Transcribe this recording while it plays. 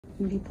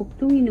우리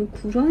복동이는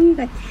구렁이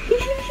같아.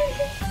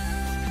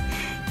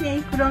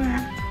 네, 구렁아.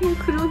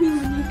 구렁이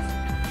무늬.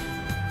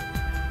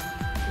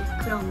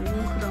 구렁.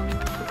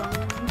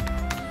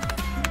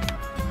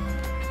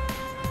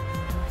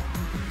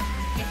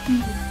 예쁜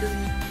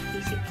복동이. 이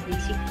새끼.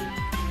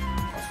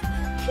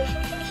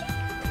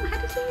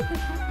 하루 종일 봐.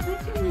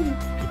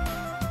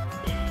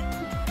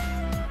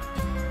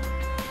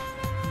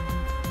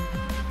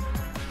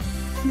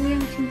 모양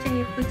진짜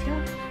예쁘죠?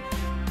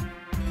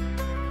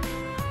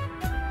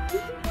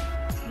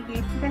 자기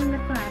예쁘다는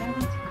것도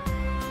알아가지고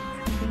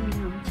선생님이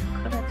엄청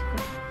커가지고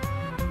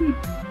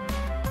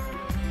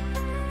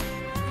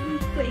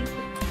아이고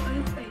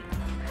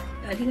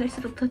날이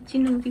갈수록 더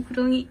찌는 우리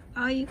구렁이.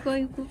 아이고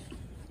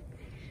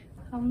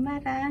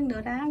엄마랑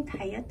너랑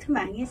다이어트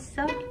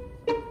망했어.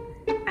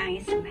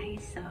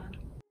 망했어.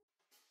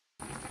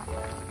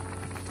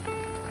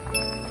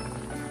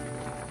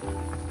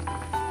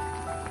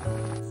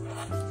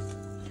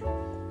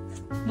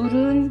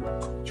 물은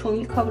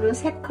종이컵으로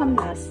 3컵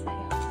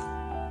넣었어요.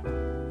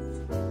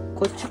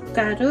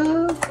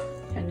 고춧가루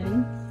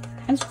저는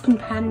 1스푼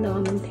반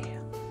넣으면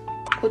돼요.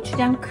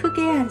 고추장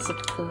크게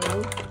 1스푼,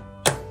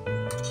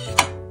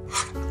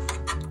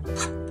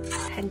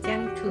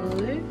 간장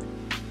 2,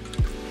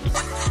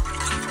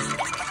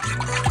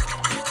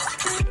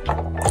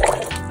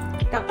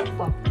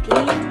 떡볶이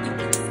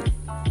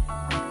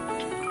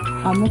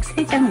어묵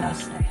 3장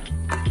넣었어요.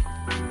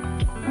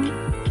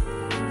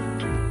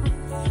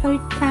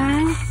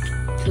 설탕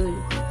 2,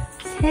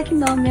 3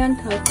 넣으면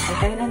더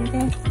달달한데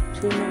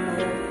 2만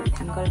넣어요.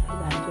 단 걸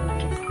별로 안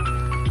좋아해요.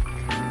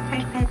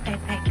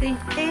 팔팔 끓일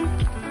때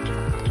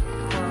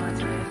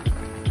넣어줘요.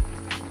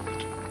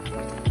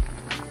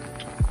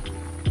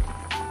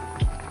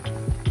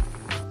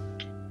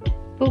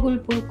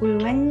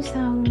 보글보글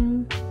완성.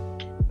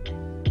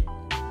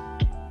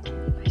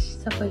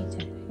 맛있어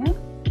보이잖아요.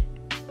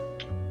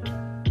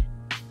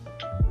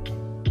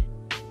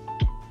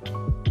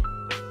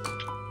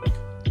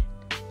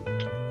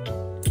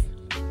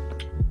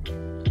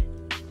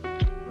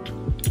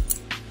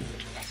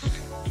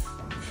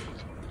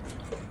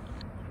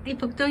 우리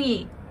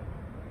복동이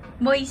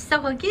뭐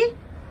있어 거기?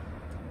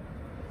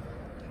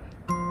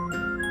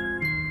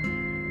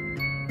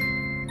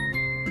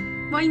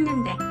 뭐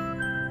있는데?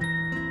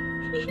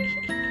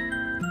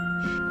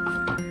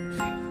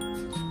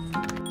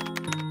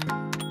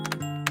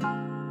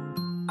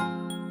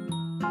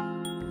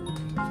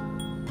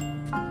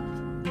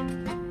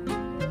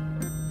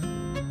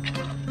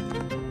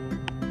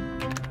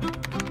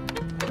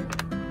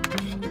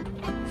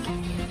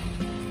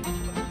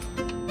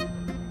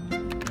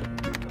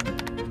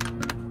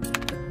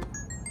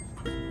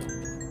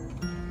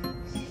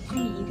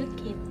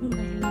 이렇게 예쁜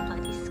고양이가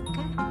어디 있을까?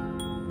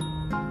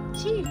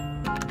 그치?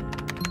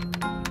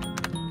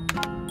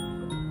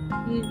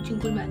 이거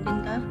뒹굴면 안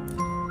된다.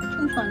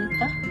 청소 안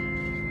했다.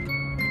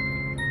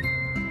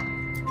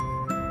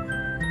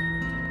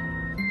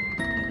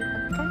 이리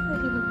볼까?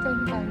 우리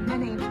복동이가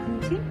얼마나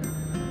예쁜지?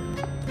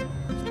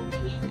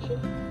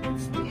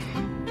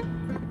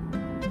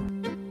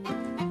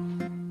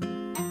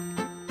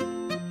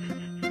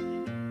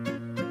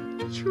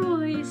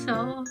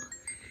 추워해서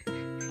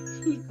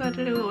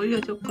이거를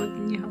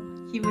올려줬거든요.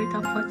 입을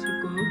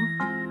덮어주고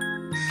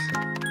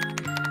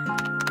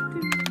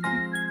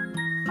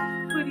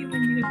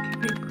머리만 이렇게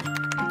되고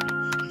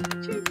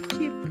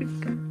저렇게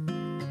예쁠까.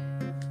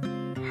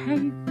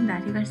 아이고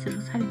날이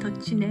갈수록 살이 더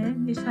찌네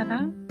내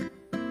사랑.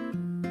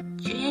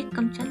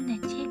 쬐끔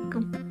쪘네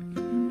쬐끔.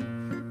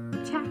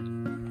 자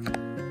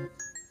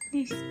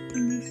내 새끼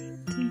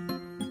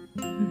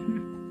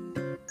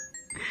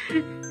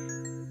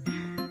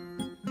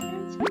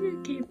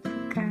저렇게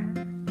예쁠까.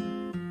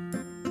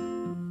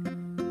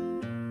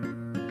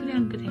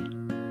 그래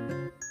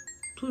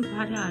둘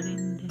발에 안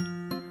했네.